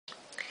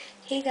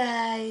Hey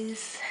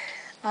guys,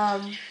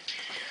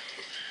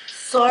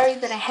 sorry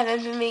that I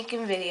haven't been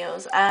making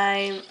videos.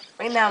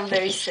 Right now I'm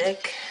very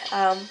sick.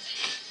 I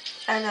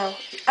know,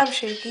 I'm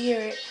sure you can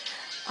hear it.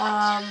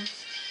 Um,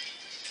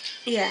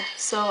 yeah,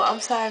 so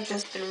I'm sorry I've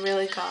just been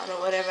really gone or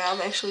whatever.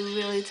 I'm actually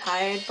really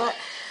tired, but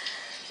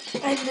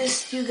I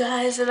missed you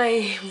guys and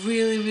I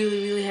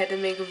really had to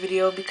make a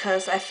video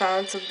because I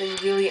found something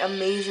really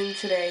amazing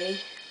today.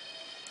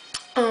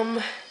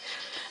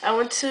 I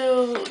went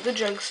to the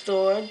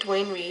drugstore,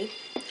 Dwayne Reed,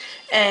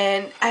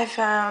 and I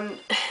found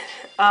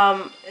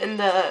in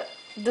the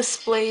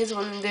displays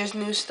when there's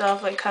new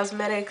stuff like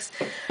cosmetics,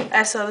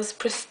 I saw this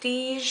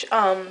Prestige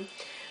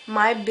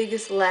My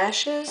Biggest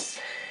Lashes,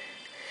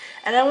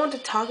 and I want to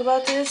talk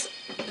about this.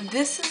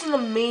 This is an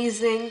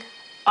amazing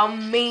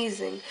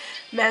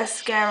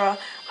mascara.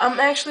 I'm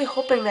actually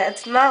hoping that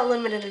it's not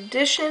limited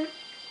edition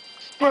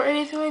or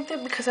anything like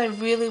that because I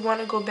really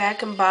want to go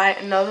back and buy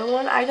another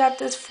one. I got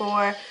this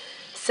for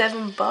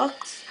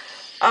 $7.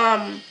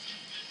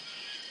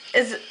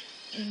 Is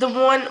the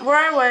one where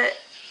I went,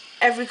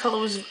 every color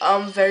was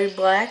very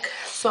black,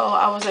 so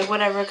I was like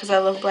whatever because I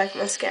love black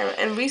mascara.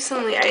 And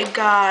recently I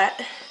got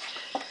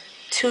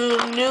two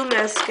new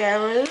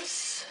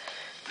mascaras,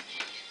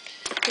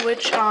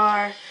 which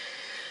are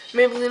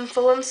Maybelline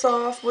Full and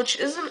Soft, which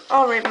is an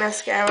alright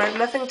mascara,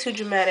 nothing too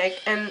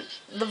dramatic, and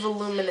the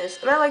Voluminous.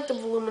 And I like the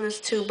Voluminous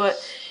too, but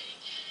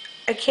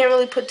I can't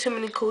really put too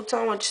many coats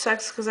on, which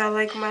sucks because I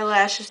like my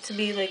lashes to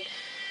be like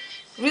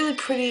really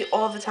pretty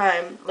all the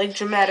time, like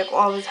dramatic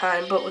all the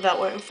time, but without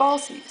wearing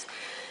falsies.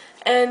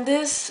 And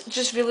this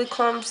just really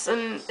clumps,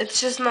 and it's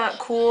just not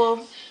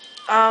cool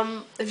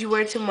if you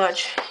wear too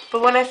much.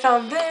 But when I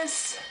found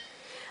this,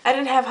 I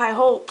didn't have high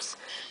hopes,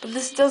 but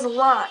this does a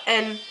lot.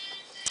 And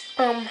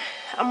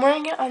I'm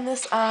wearing it on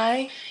this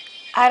eye.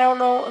 I don't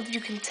know if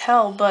you can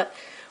tell, but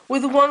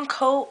with one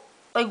coat,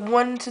 like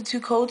 1 to 2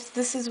 coats,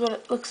 this is what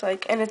it looks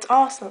like, and it's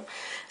awesome.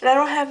 And I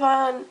don't have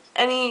on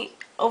any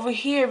over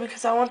here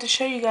because I want to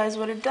show you guys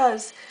what it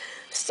does.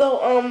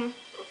 So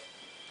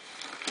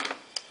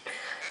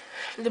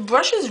the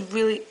brush is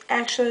really,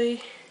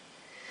 actually,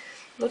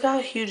 look how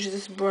huge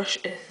this brush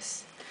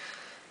is.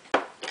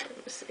 Let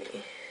me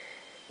see.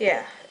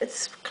 Yeah,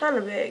 it's kind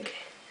of big,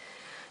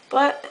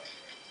 but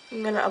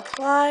I'm gonna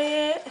apply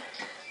it,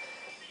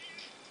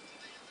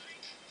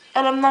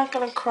 and I'm not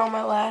gonna curl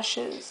my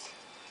lashes.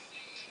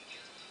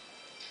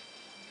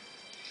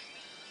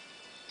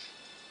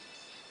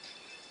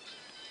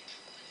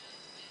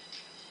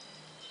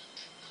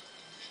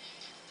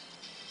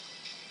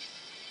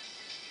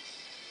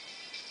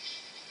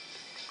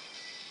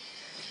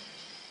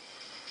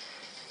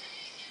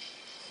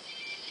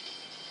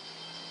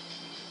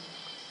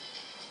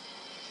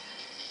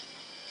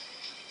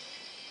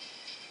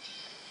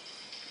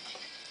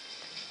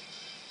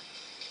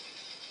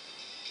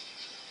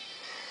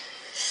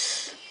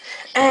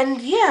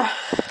 And yeah,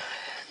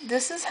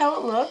 this is how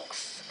it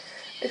looks.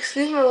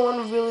 Excuse my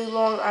one really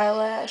long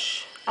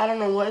eyelash. I don't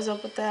know what is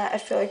up with that. I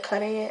feel like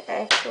cutting it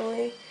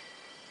actually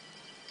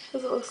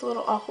because it looks a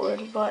little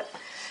awkward. But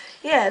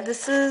yeah,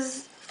 this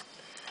is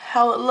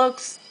how it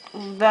looks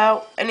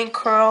without any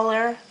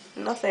curler,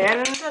 nothing. I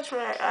didn't touch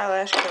my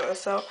eyelash curler,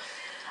 so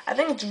I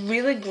think it's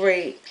really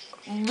great.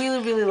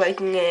 Really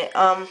liking it.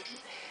 I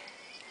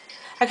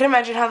can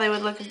imagine how they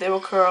would look if they were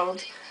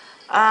curled.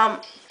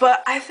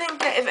 But I think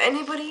that if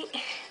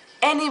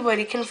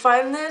anybody can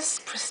find this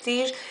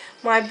Prestige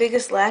My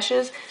Biggest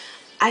Lashes,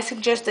 I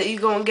suggest that you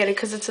go and get it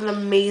because it's an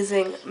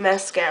amazing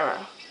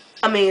mascara.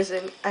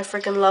 Amazing. I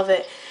freaking love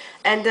it.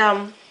 And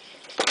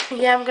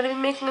yeah, I'm gonna be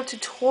making a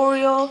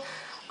tutorial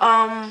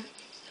on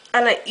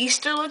an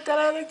Easter look that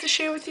I like to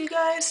share with you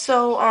guys.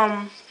 So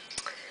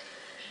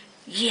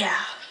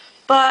yeah.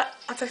 But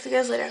I'll talk to you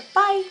guys later.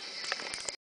 Bye.